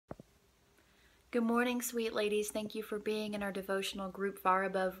Good morning, sweet ladies. Thank you for being in our devotional group Far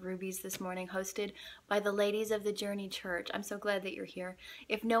Above Rubies this morning, hosted by the ladies of the Journey Church. I'm so glad that you're here.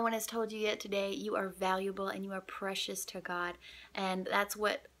 If no one has told you yet today, you are valuable and you are precious to God. And that's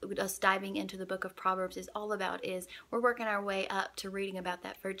what us diving into the book of Proverbs is all about, is we're working our way up to reading about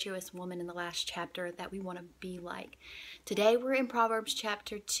that virtuous woman in the last chapter that we want to be like. Today we're in Proverbs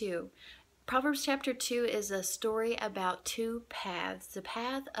chapter 2. Proverbs chapter 2 is a story about two paths, the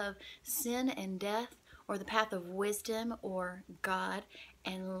path of sin and death, or the path of wisdom or God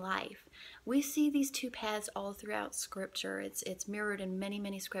and life. We see these two paths all throughout Scripture. It's mirrored in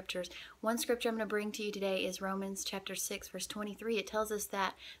many scriptures. One scripture I'm going to bring to you today is Romans chapter 6, verse 23. It tells us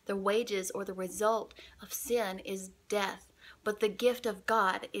that the wages or the result of sin is death, but the gift of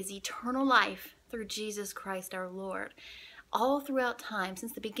God is eternal life through Jesus Christ our Lord. All throughout time,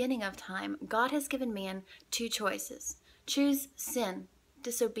 since the beginning of time, God has given man two choices. Choose sin,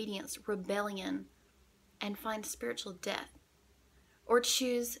 disobedience, rebellion, and find spiritual death. Or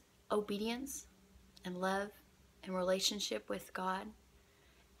choose obedience and love and relationship with God,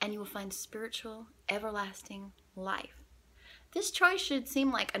 and you will find spiritual, everlasting life. This choice should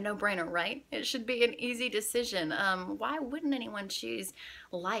seem like a no-brainer, right? It should be an easy decision. Why wouldn't anyone choose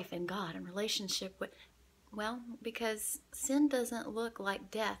life and God and relationship with? Well, because sin doesn't look like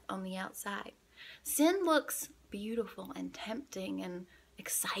death on the outside. Sin looks beautiful and tempting and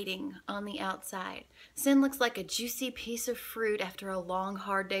exciting on the outside. Sin looks like a juicy piece of fruit after a long,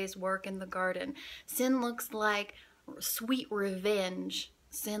 hard day's work in the garden. Sin looks like sweet revenge.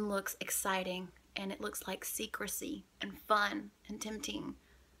 Sin looks exciting, and it looks like secrecy and fun and tempting,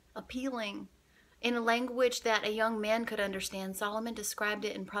 appealing. In a language that a young man could understand, Solomon described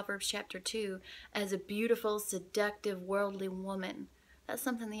it in Proverbs chapter 2 as a beautiful, seductive, worldly woman. That's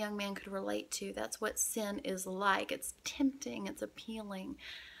something the young man could relate to. That's what sin is like. It's tempting, it's appealing.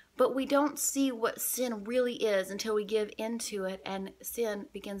 But we don't see what sin really is until we give into it, and sin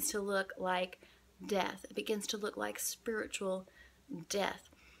begins to look like death. It begins to look like spiritual death.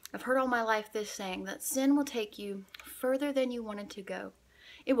 I've heard all my life this saying that sin will take you further than you wanted to go.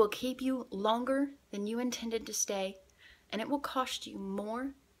 It will keep you longer than you intended to stay, and it will cost you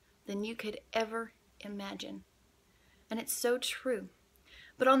more than you could ever imagine. And it's so true.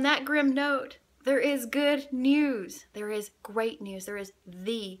 But on that grim note, there is good news. There is great news. There is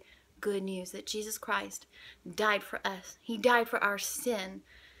the good news that Jesus Christ died for us. He died for our sin.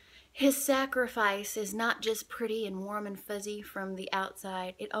 His sacrifice is not just pretty and warm and fuzzy from the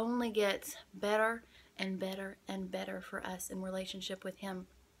outside. It only gets better and better and better for us in relationship with Him.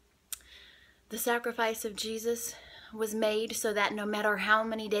 The sacrifice of Jesus was made so that no matter how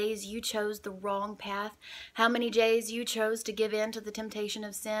many days you chose the wrong path, how many days you chose to give in to the temptation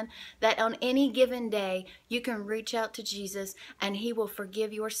of sin, that on any given day you can reach out to Jesus and He will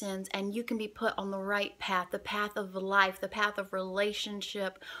forgive your sins, and you can be put on the right path, the path of life, the path of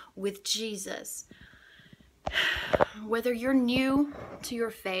relationship with Jesus. Whether you're new to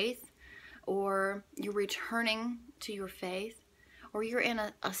your faith, or you're returning to your faith, or you're in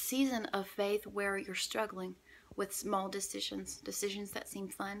a season of faith where you're struggling with small decisions that seem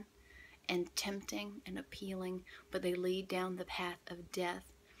fun and tempting and appealing, but they lead down the path of death.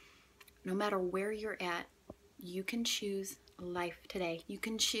 No matter where you're at, you can choose life today. You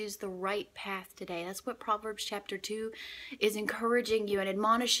can choose the right path today. That's what Proverbs chapter 2 is encouraging you and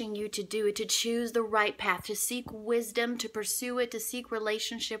admonishing you to do, to choose the right path, to seek wisdom, to pursue it, to seek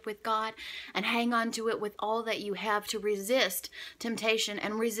relationship with God, and hang on to it with all that you have, to resist temptation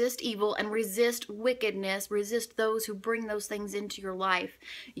and resist evil and resist wickedness, resist those who bring those things into your life.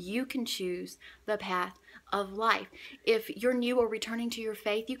 You can choose the path of life. If you're new or returning to your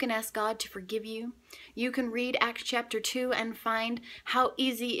faith, you can ask God to forgive you. You can read Acts chapter 2 and find how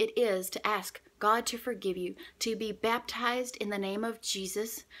easy it is to ask God to forgive you, to be baptized in the name of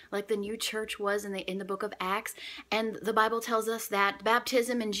Jesus, like the new church was in the book of Acts. And the Bible tells us that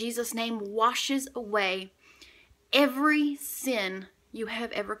baptism in Jesus' name washes away every sin you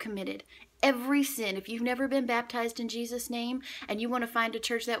have ever committed. Every sin. If you've never been baptized in Jesus' name and you want to find a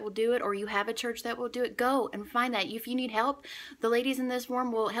church that will do it, or you have a church that will do it, go and find that. If you need help, the ladies in this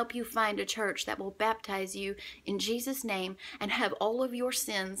room will help you find a church that will baptize you in Jesus' name and have all of your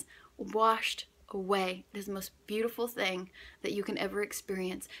sins washed away. It is the most beautiful thing that you can ever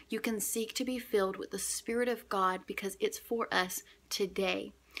experience. You can seek to be filled with the Spirit of God because it's for us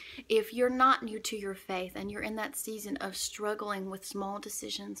today. If you're not new to your faith and you're in that season of struggling with small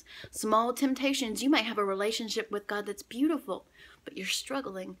decisions, small temptations, you might have a relationship with God that's beautiful, but you're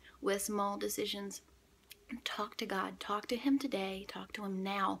struggling with small decisions. Talk to God. Talk to Him today. Talk to Him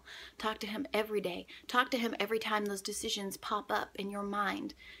now. Talk to Him every day. Talk to Him every time those decisions pop up in your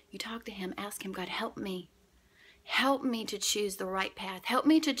mind. You talk to Him. Ask Him, God, help me. Help me to choose the right path. Help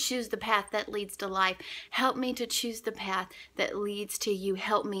me to choose the path that leads to life. Help me to choose the path that leads to you.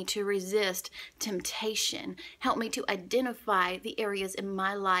 Help me to resist temptation. Help me to identify the areas in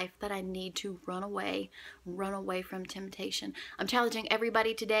my life that I need to run away from temptation. I'm challenging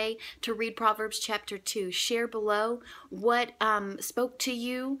everybody today to read Proverbs chapter 2. Share below what spoke to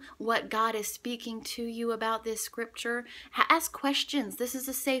you, what God is speaking to you about this scripture. Ask questions. This is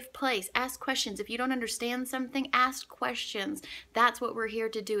a safe place. Ask questions. If you don't understand something, ask questions. That's what we're here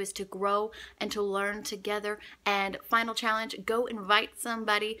to do, is to grow and to learn together. And final challenge, go invite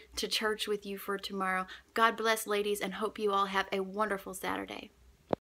somebody to church with you for tomorrow. God bless, ladies, and hope you all have a wonderful Saturday.